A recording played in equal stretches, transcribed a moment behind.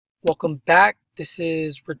Welcome back. This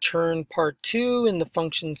is return part 2 in the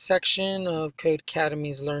function section of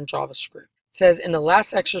Codecademy's Learn JavaScript. It says, in the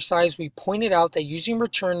last exercise, we pointed out that using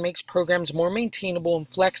return makes programs more maintainable and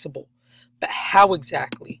flexible. But how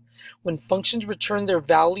exactly? When functions return their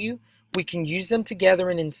value, we can use them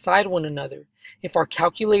together and inside one another. If our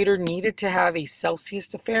calculator needed to have a Celsius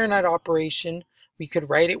to Fahrenheit operation, we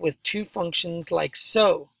could write it with two functions like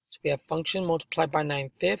so. So we have function multiplied by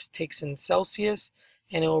 9/5 takes in Celsius,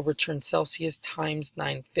 and it will return Celsius times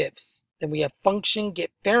 9/5. Then we have function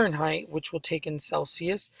get Fahrenheit, which will take in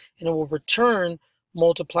Celsius, and it will return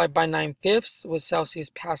multiplied by 9/5 with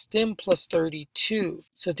Celsius passed in plus 32.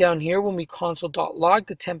 So down here when we console.log,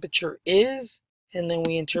 the temperature is, and then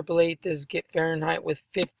we interpolate this get Fahrenheit with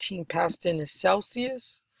 15 passed in is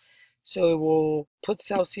Celsius. So it will put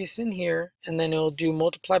Celsius in here, and then it will do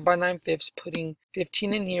multiply by 9/5, putting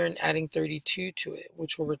 15 in here and adding 32 to it,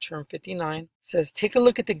 which will return 59. It says, take a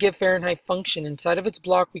look at the get Fahrenheit function. Inside of its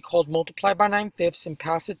block, we called multiply by 9/5 and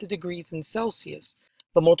passed it to degrees in Celsius.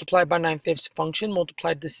 The multiply by 9/5 function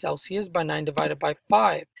multiplied the Celsius by 9 divided by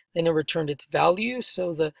 5. Then it returned its value,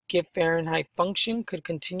 so the get Fahrenheit function could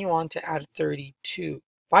continue on to add 32.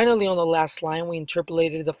 Finally, on the last line, we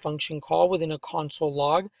interpolated the function call within a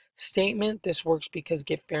console.log statement. This works because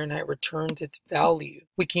get Fahrenheit returns its value.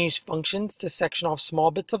 We can use functions to section off small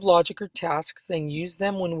bits of logic or tasks, then use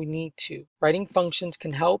them when we need to. Writing functions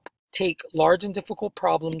can help take large and difficult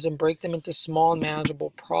problems and break them into small and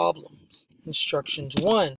manageable problems. Instructions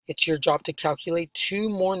 1. It's your job to calculate 2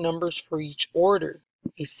 more numbers for each order.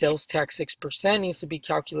 A sales tax 6% needs to be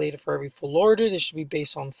calculated for every full order. This should be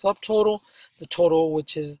based on subtotal. The total,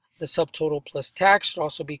 which is the subtotal plus tax, should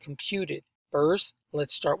also be computed. First,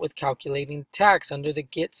 let's start with calculating tax. Under the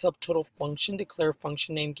get subtotal function, declare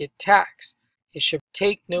function name get tax. It should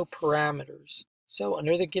take no parameters. So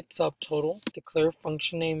under the get subtotal, declare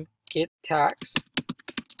function name get tax.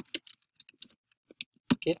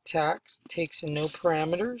 Get tax takes in no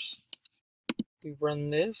parameters. We run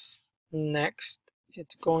this. Next,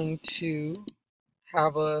 it's going to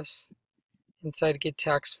have us inside get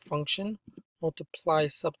tax function multiply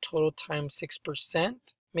subtotal times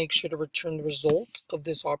 6%. Make sure to return the result of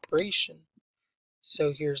this operation.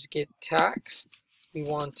 So here's get tax. We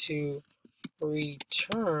want to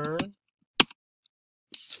return,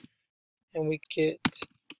 and we get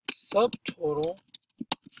subtotal,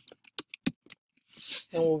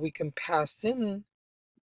 and what we can pass in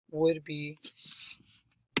would be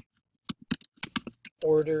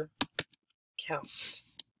order count.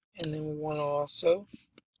 And then we want to also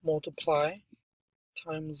multiply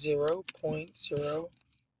times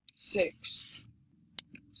 0.06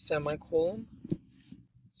 semicolon.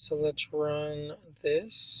 So let's run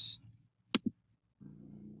this.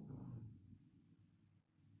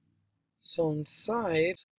 So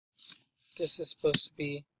inside, this is supposed to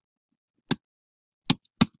be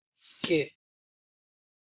get.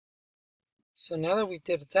 So now that we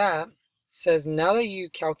did that, it says now that you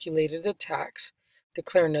calculated the tax,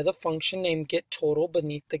 declare another function named getTotal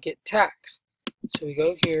beneath the get tax. So we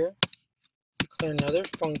go here, declare another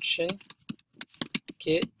function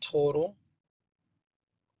getTotal,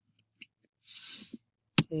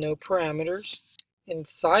 no parameters.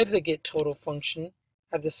 Inside the getTotal function,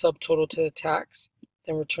 add the subtotal to the tax,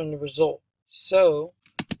 then return the result. So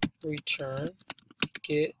return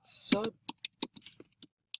get subtotal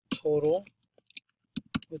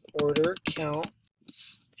with order count,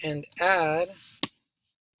 and add,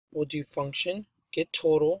 we'll do function get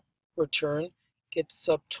total, return get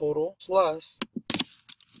subtotal plus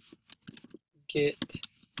get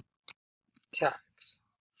tax.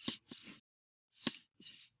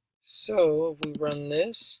 So if we run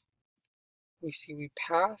this, we see we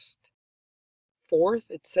passed. Fourth,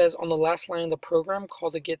 it says on the last line of the program, call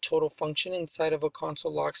the get total function inside of a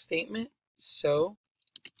console.log statement. So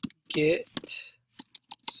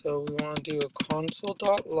so we want to do a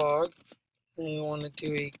console.log, and we want to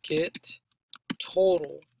do a get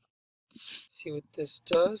total. See what this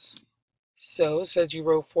does. So it says you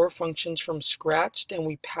wrote 4 functions from scratch, and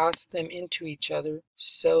we passed them into each other.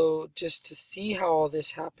 So just to see how all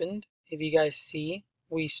this happened, if you guys see,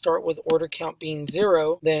 we start with order count being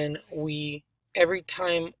 0, then every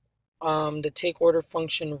time the take order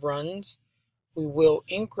function runs, we will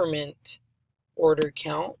increment order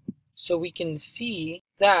count. So we can see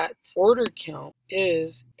that order count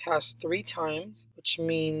is passed 3 times, which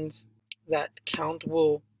means that count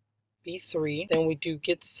will be 3. Then we do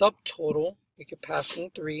get subtotal. We could pass in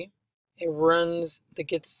 3. It runs the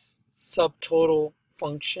get subtotal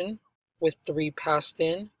function with 3 passed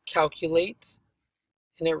in, calculates,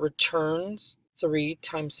 and it returns 3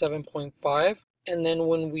 times 7.5. and then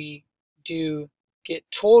when we do get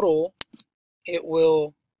total, it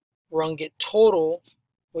will run get total,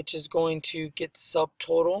 which is going to get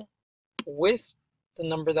subtotal with the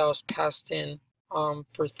number that was passed in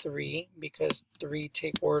for 3, because 3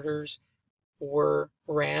 take orders were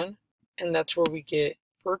ran, and that's where we get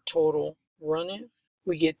for total. Run it,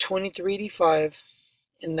 we get 2385,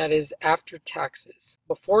 and that is after taxes.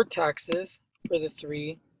 Before taxes for the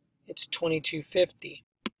 3, it's 2250.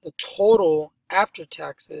 The total after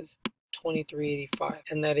taxes, 2385,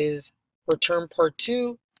 and that is return part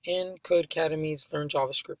 2 in Codecademy's Learn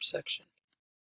JavaScript section.